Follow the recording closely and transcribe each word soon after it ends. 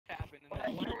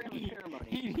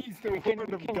we can cure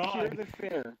the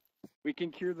sinner. We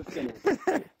can cure the sinner.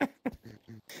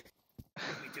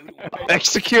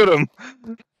 Execute him!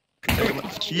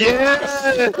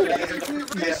 Yeah!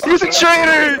 He's a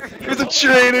traitor! He's a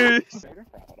traitor!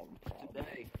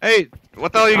 Hey,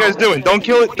 what the hell are you guys doing? Don't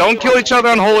kill each other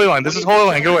on Holy Line. This is Holy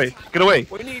Line. Get away. Get away.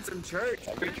 We need some church.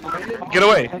 Get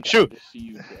away. Shoot.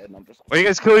 Why you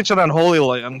guys kill each other on Holy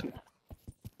Land?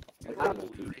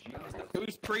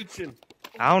 Who's preaching?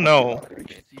 I don't know.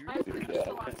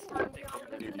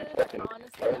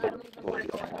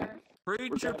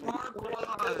 Preacher Park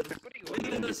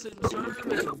innocent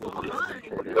servant.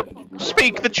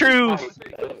 Speak the truth. Is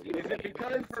it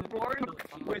because we're born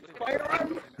with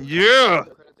firearms? Yeah.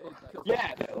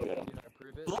 Yeah.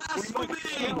 Blasphemy!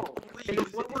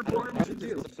 It's what we're born to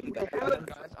do.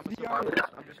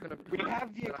 We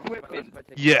have the equipment.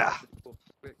 Yeah.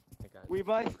 We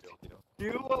must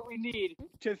do what we need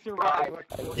to survive.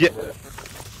 Yeah.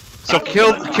 So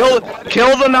kill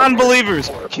the non-believers.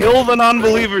 Kill the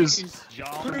non-believers.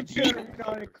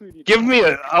 Give me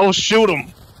it. I will shoot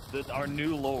him. Our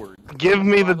new lord. Give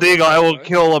me the deagle. I will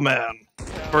kill a man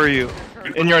for you.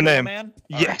 In your name.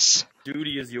 Yes.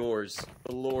 Duty is yours.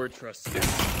 The Lord trusts you.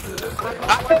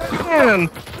 Man.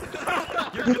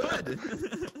 You're good.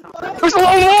 There's a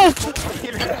lone wolf.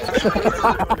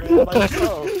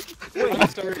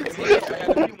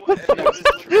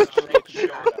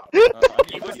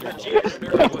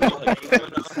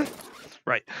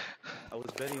 Right. I was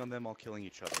betting on them all killing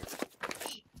each other.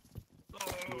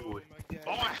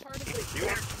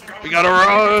 We gotta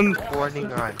run.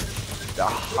 Warning on the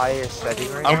highest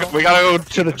setting right now. We gotta go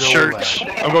to the church.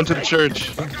 I'm going to the church.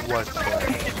 What's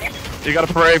that? You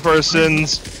gotta pray for our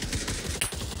sins.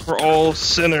 For all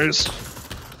sinners.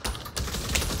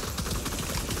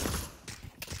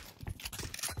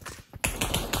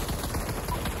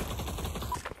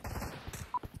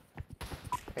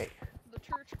 Hey. The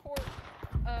church court.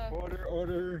 Order.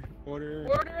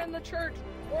 Order in the church.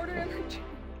 Order in the church.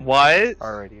 What?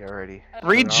 Alrighty.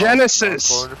 Read Genesis.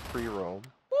 Going to free roam.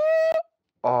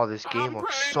 Oh, this game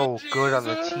looks so good on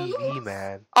the TV,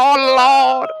 man. Oh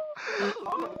Lord!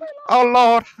 Oh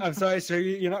Lord! I'm sorry, sir.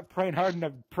 You're not praying hard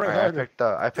enough. Pray Alright,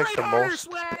 harder. I picked the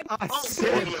most.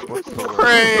 What's the word?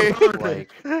 Pray.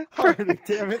 Harder,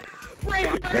 damn it.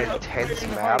 Intense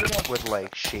map with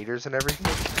like shaders and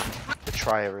everything to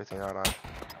try everything out on.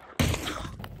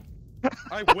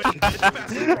 I win this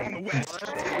bastard from the west.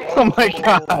 Oh my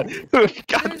God!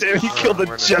 God damn! You killed the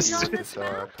jester.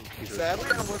 Sadly,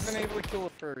 I wasn't able to kill a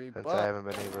furry, Since I haven't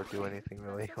been able to do anything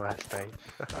really last night.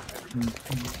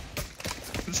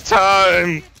 It's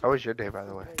time. How was your day, by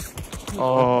the way? Oh.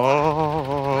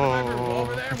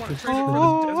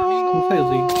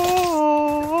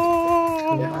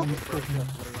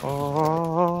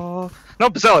 Oh. No,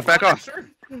 Bazella, back off.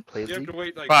 Played You have to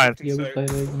wait like Fine. 15 Yeah, we played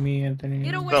with me, Anthony.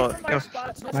 Get away Bella, from our go.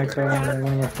 spots. Michael and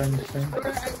one of our friends.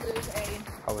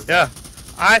 How was Yeah.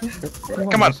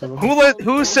 Come on.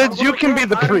 Who said you can be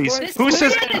the priest? Who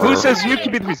says you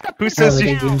can be the priest? Who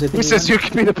says you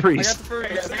can be the priest?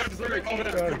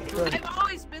 I've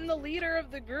always been the leader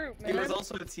of the group, man. He was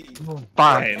also a T.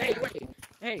 Fine. Hey, wait.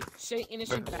 Hey, say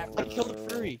innocent back. I killed a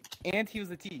furry. And he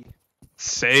was a T.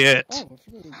 Say it. Oh,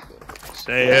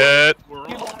 Say it.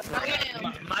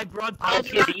 my broad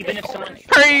policy is even if someone...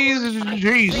 Praise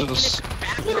Jesus.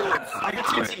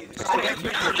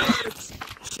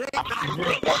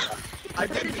 I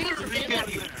did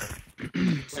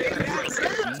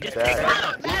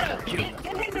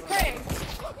Get him to pray.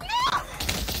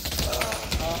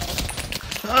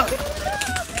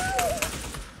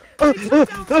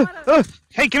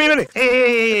 Hey, give me a minute.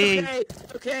 Hey.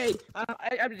 Okay.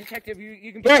 I'm a detective.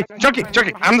 You can... Hey, Junkie.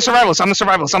 I'm the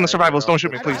survivalist. Don't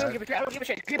shoot me, please. I don't give a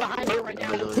shit. Get behind me right now.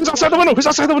 Who's outside the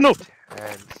window?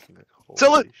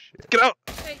 Zilla, get out.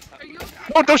 Hey, are you okay?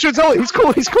 No, don't shoot Zilla. He's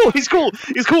cool. Get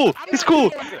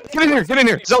in here.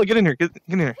 Zilla, get in here. Get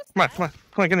in here. Come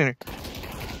on, get in here.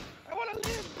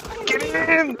 Get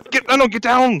in. Get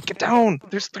down.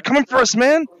 They're coming for us,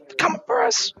 man. They're coming for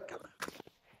us.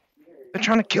 They're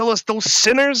trying to kill us, those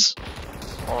sinners.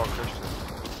 Oh, Christian.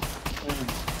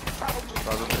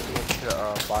 So I'm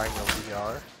into buying a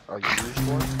VR, a used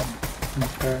one.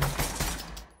 Okay.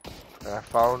 And I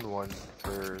found one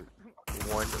for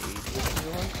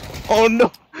 180. Oh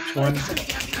no. Which one?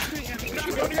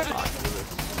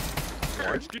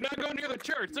 Do not go near the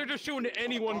church. They're just shooting at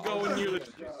anyone going near the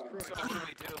church.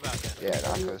 Yeah,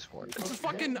 not this one. It's a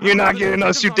fucking... You're not getting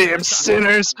us, you damn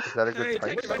sinners. Is that a good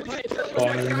price?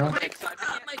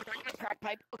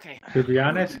 Okay. To be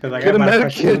honest, because I Get got a my med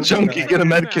questions, kit, Junkie. Get a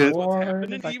med kit. Or,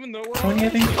 And then like, even though 20, I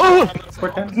think. Oh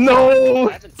 14? no.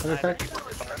 What is that?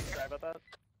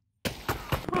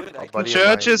 A buddy of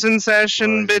Church mine is in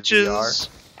session, runs VR, bitches.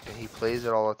 and he plays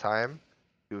it all the time.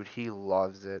 Dude, he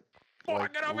loves it. Boy,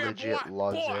 Like, get over here, legit boy.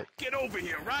 loves Boy, it. get over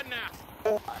here right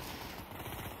now.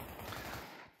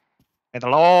 May the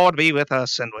Lord be with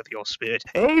us and with your spirit.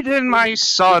 Aiden, my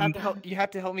son. You have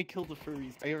to help me kill the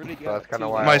furries. I already So got that's kinda two.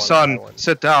 why I My wanna son, buy one.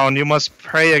 sit down. You must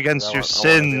pray 'Cause against your I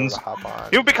wanna be able sins. to hop on.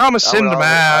 You become a sinned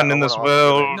man in I this wanna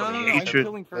also world. get No, a I'm Hatred.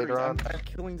 killing furries. later on. I'm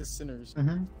killing the sinners.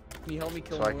 Mm-hmm. Can you help me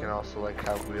kill So I more? can also like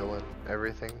have wheel and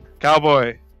everything.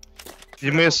 Cowboy,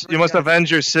 you must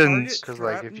avenge your sins. Cause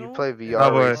like if you play VR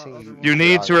Cowboy, racing, you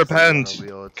need to obviously repent. run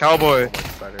a wheel, it's Cowboy. so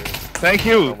much better. Thank So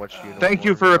you. much Thank you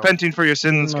uniform, for know? repenting for your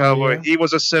sins, No, Cowboy. yeah. He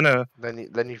was a sinner. Then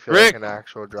you feel Rick! like an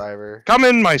actual driver. Come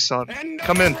in, my son.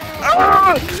 Come in.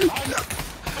 Ah!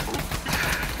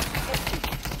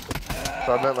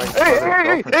 So I meant like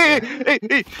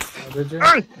Hey! How did you?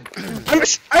 I'm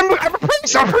a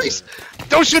priest. I'm a priest.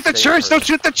 Don't shoot the church. Don't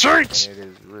shoot the church. And it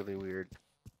is really weird.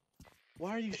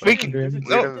 Why are you We shooting? can- There's a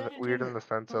no. Weird in the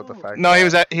sense of the fact No, he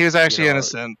was that he was actually know,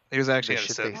 innocent. He was actually the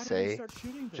shit innocent. Why they did you say start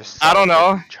shooting them? just I don't sounds know.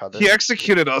 like each other. He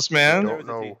executed us, You man. don't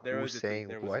know who's saying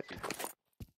what.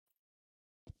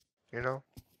 You know?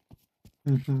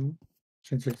 Mm-hmm.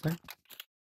 Interesting.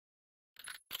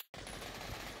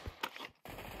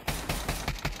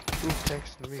 Who's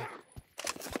texting me?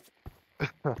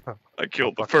 I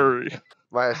killed the furry.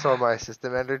 My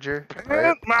assistant manager, right?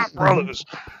 And my brothers.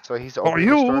 So he's Or opening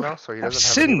the store you now, so he have doesn't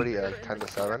have sinned. anybody at 10 to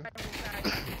 7.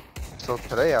 So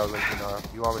today I was like,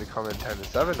 if you want me to come in 10 to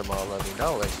 7 tomorrow, let me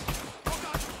know.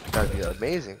 Like, that'd be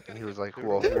amazing. And he was like, who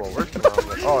will work tomorrow? I'm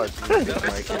like, oh, it's me,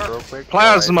 Mike, real quick.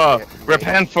 Plasma,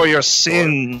 repent for your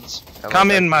sins. And, Come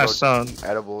like, I in, can my go son. eat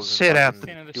edibles and Sit up.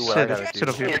 fucking do what I gotta Sit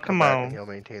do. up here. He'll Come back on. and he'll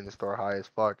maintain the store high as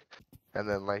fuck. And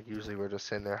then, like, usually we're just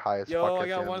sitting there high as Yo, fuck I at the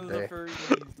got end one of of the the day.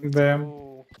 furries. Damn.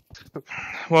 Oh.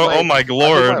 Well, Like, oh my I think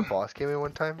lord. my boss came in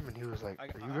one time and he was like, "Are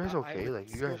you guys okay?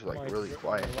 Like, you guys are like really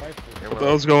quiet." And What we're the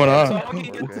hell's like, going So on? I'm gonna We're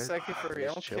get the good. second furry. I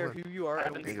don't Just care chilling. who you are. I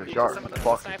don't He care goes, who you "Y'all are.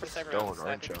 are fucking stoned,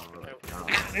 aren't y'all?" And we're like,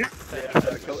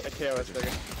 "Nah,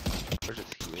 we're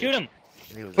just here." Shoot him.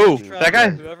 And he was Who? like, "Dude, That guy?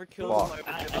 Whoever kills Boss. him,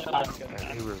 I will And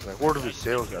he was like, "Where do we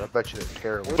sales at? I bet you they're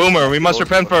terrible." Boomer, we must Those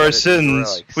repent for people our that did it, they were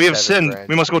sins. like We have 7 sinned. grand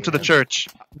We must go to the in. church.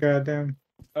 Goddamn.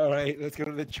 Alright, let's go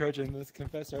to the church and let's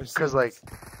confess our sins. Cause like,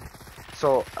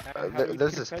 so How do we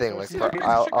there's this confess thing our like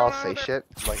sins? I'll say shit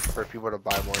like for people to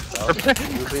buy more stuff.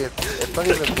 Usually it's not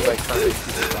even like trying to make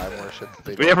people buy more shit that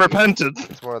they We don't have need. repented.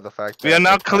 It's more of the fact that We are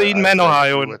now like, clean I've men, been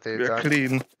Ohio, through and what they've we are done,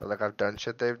 clean. or, like I've done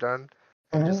shit they've done,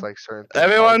 and just like certain things.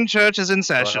 Everyone, church is in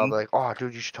So I'll session. be like, oh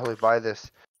dude, you should totally buy this.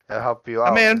 It'll help you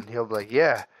I'm out. in. And he'll be like,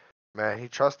 yeah, man, he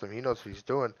trusts him. He knows what he's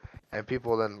doing. And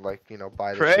people then like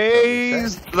buy the shit that we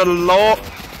Praise say. the Lord.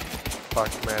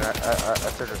 Fuck man,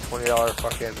 I took a $20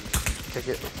 fucking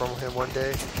ticket from him one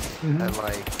day, and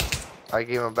like I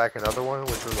gave him back another one,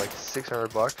 which was like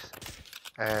 $600,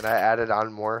 and I added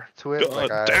on more to it.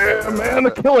 Like I Damn, man,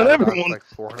 they're killing added on everyone. Like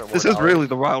 $400 This is really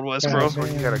the Wild West, Yeah, bro. So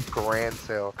you got a grand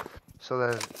sale. So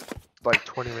then, like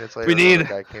 20 minutes later, We need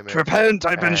another guy came in. Repent,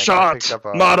 I've been and I shot. picked up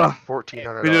a Mata.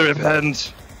 $1,400. We need to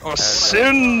repent. Our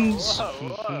sins.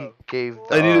 He gave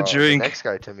I need a the drink. next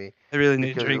guy to me. I really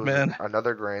need a because it drink, was man.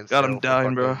 Another grand God, sale I'm for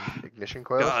dying, bro. fucking ignition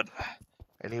coils. God.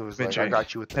 And he was Need a like, I drink.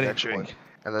 got you with I the need a next one. drink.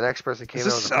 And the next person came Is in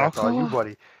this with a prank on you, alcohol?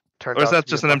 buddy. Turned Or is out that to be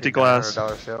just a an empty fucking glass?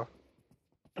 $900 sale.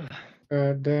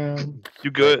 Goddamn. You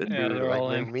good? Yeah, Dude, they're like all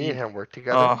when me and empty. him work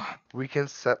together, Oh, we can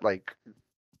set like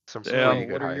some Damn. pretty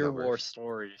good What are high your numbers. war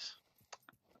stories?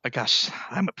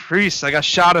 I'm a priest. I got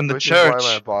shot in the Which is why my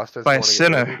church. boss doesn't by a want to get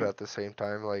rid of sinner. me, but at the same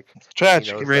time, like he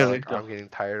Tragic, knows really. that, like, I'm getting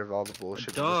tired of all the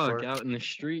bullshit. A in the dog store. out in the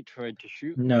street tried to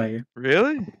shoot me. No, you.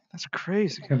 Really? That's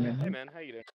crazy. Come Hey in. man, how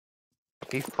you doing?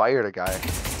 He fired a guy,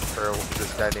 or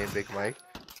this guy named Big Mike,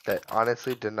 that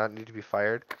honestly did not need to be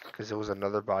fired because it was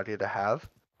another body to have.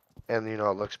 And it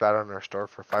looks bad on our store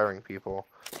for firing people.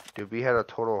 Dude, we had a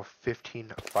total of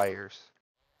 15 fires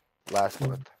last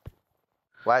month.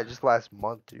 Just last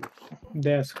month, dude.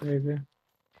 That's crazy.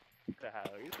 The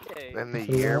hell? Yay. In the That's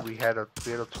a year, lot. we had a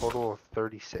total of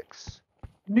 36.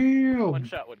 No. One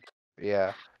shot would.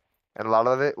 Yeah, and a lot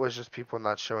of it was just people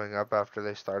not showing up after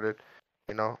they started,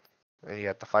 and you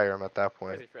have to fire them at that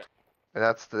point. And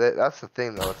that's the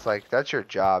thing though. It's like that's your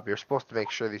job. You're supposed to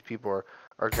make sure these people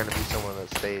are going to be someone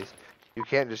that stays. You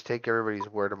can't just take everybody's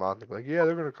word of mouth and be like, yeah,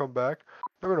 they're going to come back.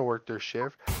 They're going to work their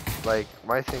shift. Like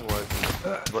my thing was,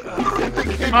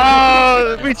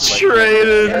 Oh, we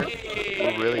traded.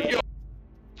 we really.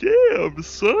 Damn,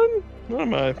 son.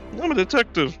 I'm a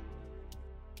detective.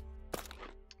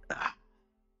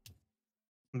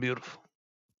 Beautiful.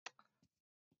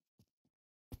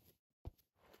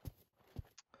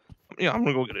 Yeah, I'm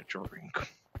gonna go get a drink.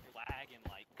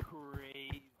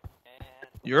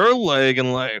 You're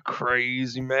lagging like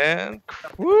crazy, man.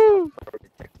 Woo!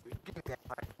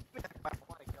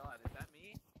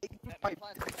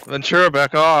 Ventura,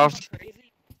 back off.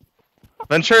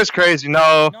 Ventura's crazy.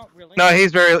 No, no,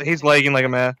 he's lagging like a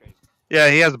man. Yeah,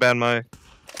 he has a bad mic.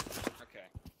 Okay.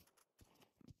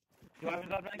 I'm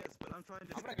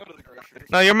gonna go to the grocery.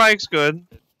 No, your mic's good.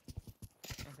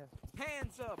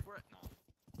 Hands up!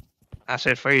 I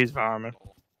said freeze, varmint.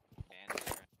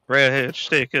 Redhead,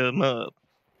 stick 'em up.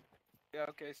 Yeah,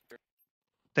 okay, sir.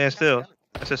 Stand still.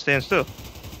 I said stand still.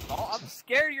 Oh, I'm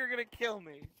scared you're gonna kill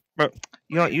me. Bro,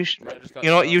 you know what you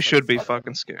know what you should be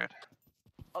fucking scared.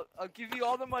 I'll give you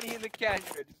all the money in the cash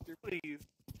register, please.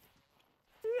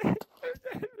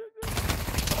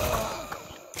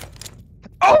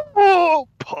 Oh,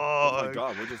 Oh my pug.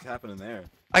 god, what just happened in there?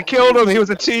 I killed him. He was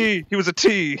a T. He was a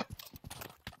T.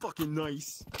 Fucking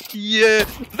nice. Yeah.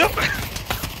 No.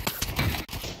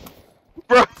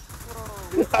 Bro,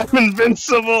 I'm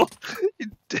invincible.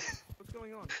 What's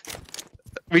going on?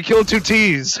 We killed 2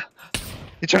 T's.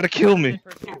 He tried to kill me.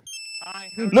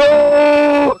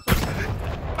 No!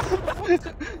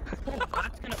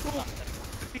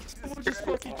 Just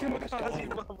fucking kamikaze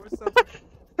bomb or something.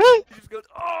 He just goes,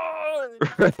 oh!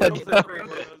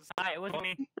 Hi, it was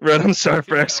me. Red, I'm sorry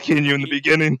for executing you in the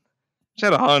beginning. Just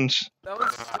had a hunch. That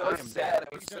was so sad.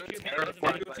 I was so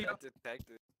terrified by that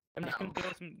detective. I'm just gonna go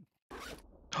with some.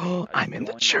 Oh, I'm in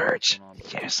the church.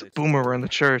 Yes, Boomer, we're in the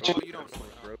church. Oh, you don't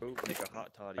smoke, bro. Make a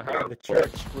hot toddy. The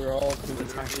church. We're all to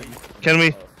attacking.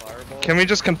 Can we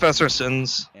just confess our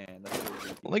sins? And that's what we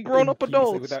do. Like grown-up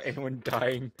adults. Without anyone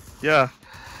dying. Yeah.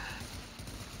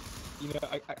 You know,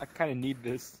 I kind of need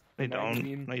this. They You know what I don't.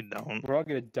 mean? They don't. We're all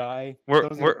gonna die. We're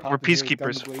Those that are we're popping here, peacekeepers.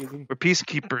 guns blazing. We're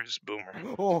peacekeepers, Boomer.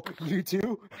 Oh, you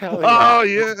too? Hell Oh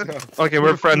yeah. yeah. Okay,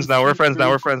 we're friends now. We're friends now.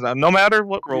 We're friends now. No matter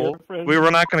what role, friends. we were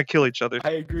not gonna kill each other.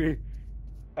 I agree.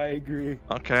 I agree.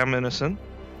 Okay, I'm innocent.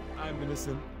 I'm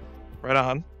innocent. Right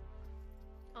on.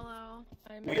 Hello.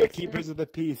 I'm We are keepers of the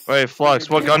peace. Wait, Flux.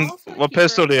 What gun? Also What keeper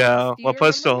pistol of do you the have? peace. What Do you remember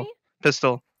pistol? me?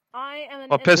 Pistol. I am an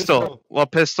What innocent- pistol?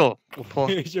 What pistol? Pull.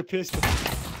 Here's your pistol.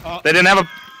 They didn't have a.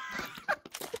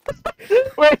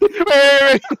 Wait.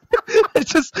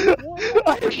 It's just.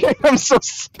 Okay, I'm so.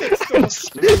 I'm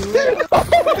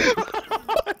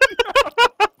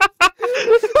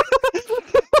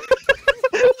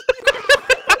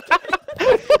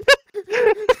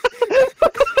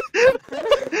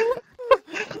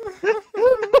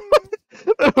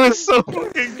That was so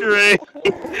fucking great.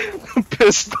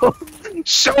 Pistol.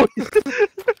 Show it.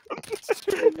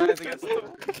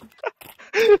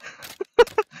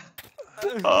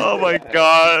 Oh my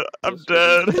god, I'm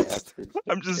dead.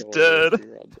 I'm just dead.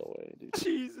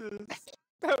 Jesus.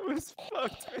 That was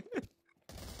fucked,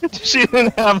 man. She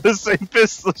didn't have the same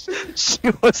pistol. She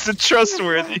wasn't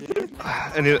trustworthy.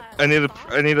 I need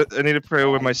to pray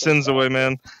with my sins away,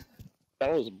 man.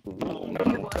 That was brutal.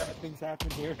 Bad things happen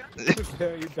here.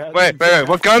 Very bad Wait. things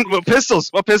What gun? What pistols?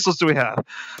 What pistols do we have?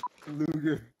 happen.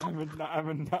 Luger. I'm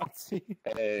a Nazi.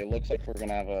 Hey, looks like we're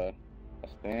gonna have a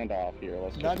standoff here.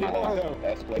 Let's Not just anymore, not though.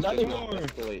 let's Not just anymore. not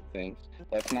escalate things.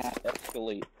 Let's not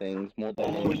escalate things more than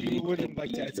Oh, we you need wouldn't to like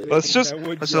to be. escalate Let's things, just I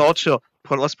would, let's Joe. all chill.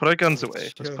 Let's put our guns away.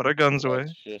 Let's Chill. put our guns away.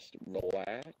 Let's just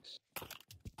relax.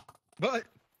 But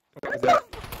what was that?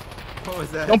 What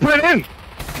was that? Don't put it in.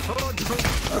 Oh,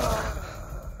 don't.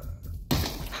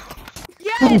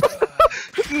 Yes!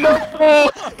 No.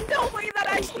 No way that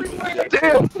actually worked!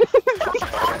 Damn.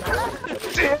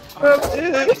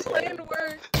 That plan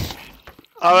worked!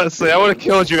 Honestly, I would have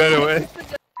killed you anyway.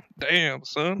 Damn,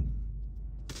 son.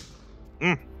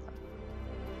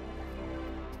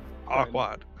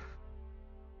 Awkward.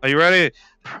 Are you ready?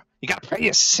 You gotta pray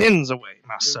your sins away,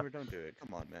 my son. Don't do it.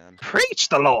 Come on, man. Preach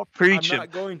the Lord. Preach I'm him.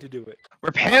 not going to do it.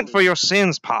 Repent for your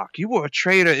sins, Park. You were a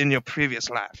traitor in your previous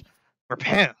life.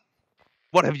 Repent.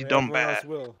 What have you done Everyone else bad?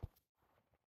 will.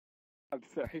 I'm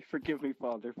sorry. Forgive me,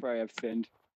 Father, for I have sinned.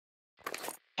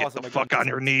 Get Also, the my fuck gun on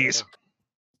your sucks, knees. so-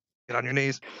 Get on your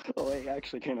knees. Oh, I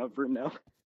actually can't have room now.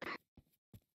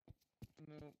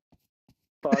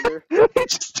 Father. I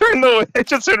just turned away. I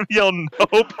just heard him yell,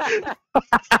 nope.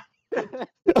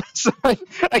 Sorry,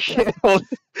 I can't hold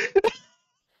it.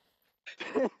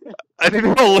 I think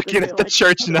they're all looking at the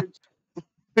church now. I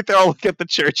think they're all looking at the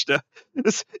church now.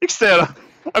 Extend.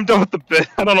 I'm done with the bit.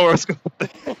 I don't know where I was going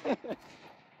with it.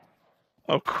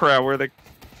 Oh crap, where are they?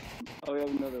 Oh, we have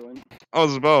another one. Oh,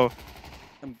 it's Bo.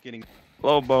 I'm getting.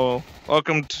 Hello, Bo.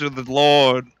 Welcome to the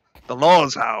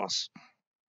Lord's house.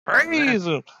 Praise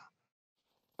him.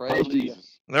 Praise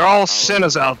Jesus. They're all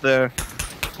sinners out there.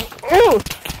 Oh!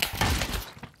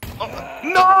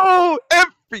 No!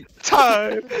 Every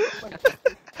time!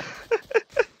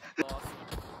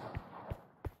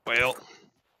 Well,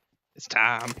 it's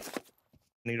time. I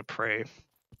need to pray.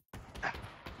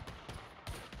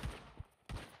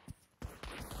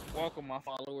 Welcome, my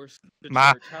followers. To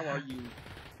My- church. How are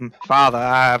you? Father,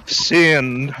 I have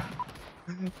sinned.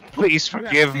 Please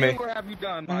forgive me. What have you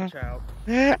done, my child?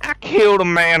 I killed a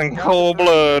man in cold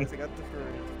blood.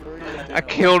 I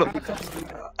killed him.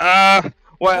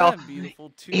 Well,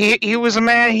 he was a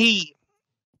man. He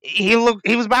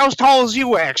was about as tall as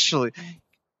you, actually.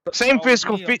 Same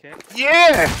physical feat.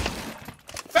 Yeah.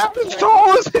 About as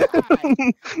tall as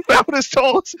him. About as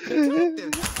tall as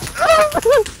him.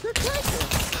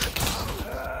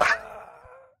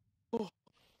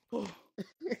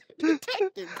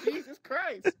 Detective, Jesus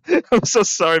Christ! I'm so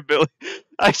sorry, Billy.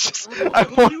 I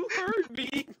want. You hurt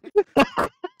me.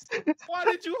 Why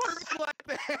did you hurt me like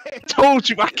that? Told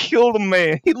you I killed a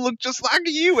man. He looked just like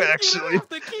you, actually. You have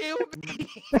to kill me.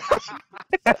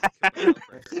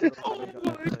 Oh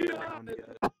my god.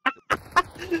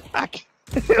 I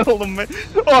killed a man.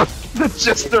 Oh, the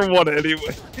jester won anyway.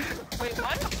 Wait,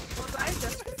 what? Was I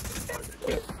just?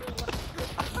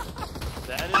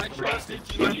 That is trusted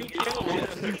you. You killed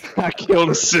him. I killed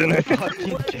a sinner.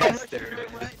 Fucking jester.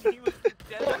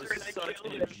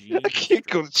 I can't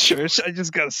go to church. I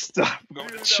just gotta stop going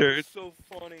to church. So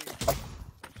funny.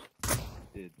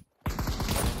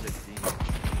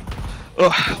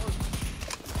 Ugh.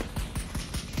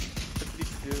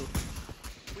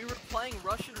 We were playing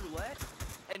Russian roulette,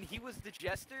 and he was the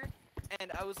jester,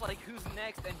 and I was like, who's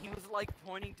next? And he was like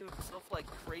pointing to himself like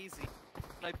crazy.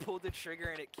 And I pulled the trigger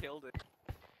and it killed it.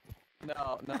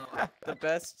 No. The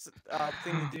best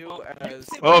thing to do as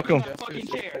Welcome. Fucking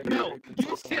chair. No,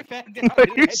 you sit back down No, in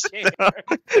you that sit chair. down.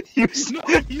 You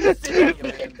No, you sit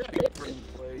back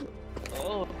down.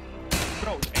 Oh.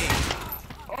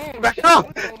 Back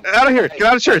up! Out of here! Get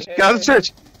out of church! Get out of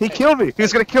church! He killed me!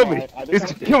 He's gonna kill me! He's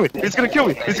gonna kill me! He's gonna kill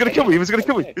me! He's gonna kill me! He's gonna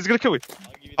kill me! He's gonna kill me!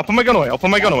 I'll put my gun away! I'll put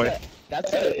my gun away!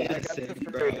 That's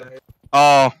innocent, bro.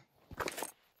 Oh.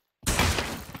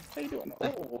 How you doing?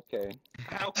 Oh, okay.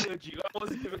 How could you? I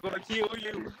wasn't even gonna kill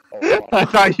you. Oh, I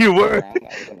thought you were. I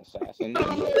was an assassin.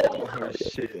 Oh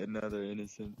shit, another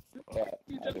innocent.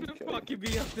 You just been fucking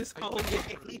me up this whole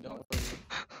game.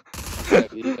 Yeah,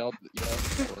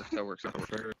 That works out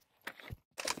for her.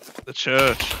 The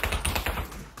church.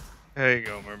 There you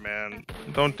go, merman.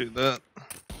 Don't do that.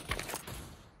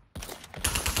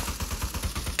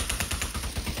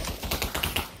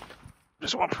 I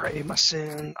just want to pray my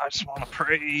sin. I just want to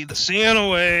pray the sin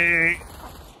away.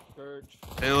 Church.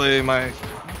 Billy, my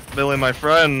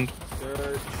friend.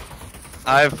 Church.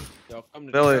 Welcome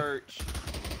to Billy. church.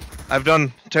 I've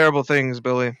done terrible things,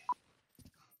 Billy.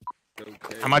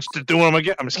 Okay. How much to do them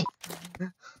again? I'm just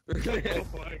Oh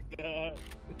my god.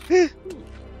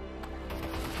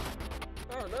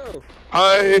 Oh no.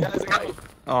 Hi. Guys, I got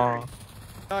Oh.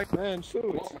 man,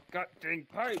 shoot. God dang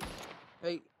pipe.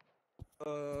 Hey,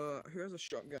 here's a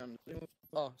shotgun.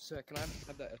 Oh, sick. Can I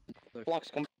have that? Flux,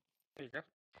 come. There you go.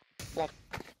 Flux.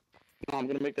 No, I'm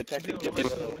gonna make detective give you.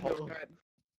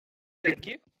 Thank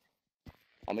you.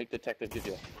 I'll make detective give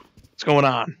you. What's going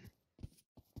on?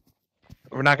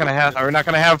 We're not gonna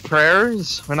have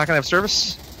prayers? We're not gonna have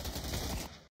service?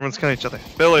 Everyone's killing each other.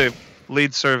 Billy,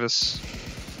 lead service.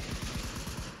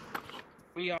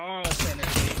 We are all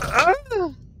sinners.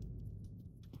 Ow!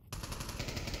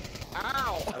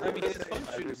 I mean, it's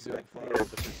functions like for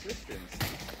the persistence.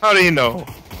 How do you know?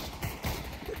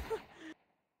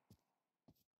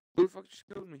 Who the fuck just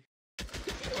killed me?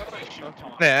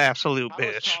 Yeah, absolute How is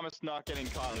bitch. Thomas not getting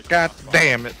caught? God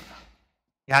damn it.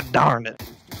 God darn it.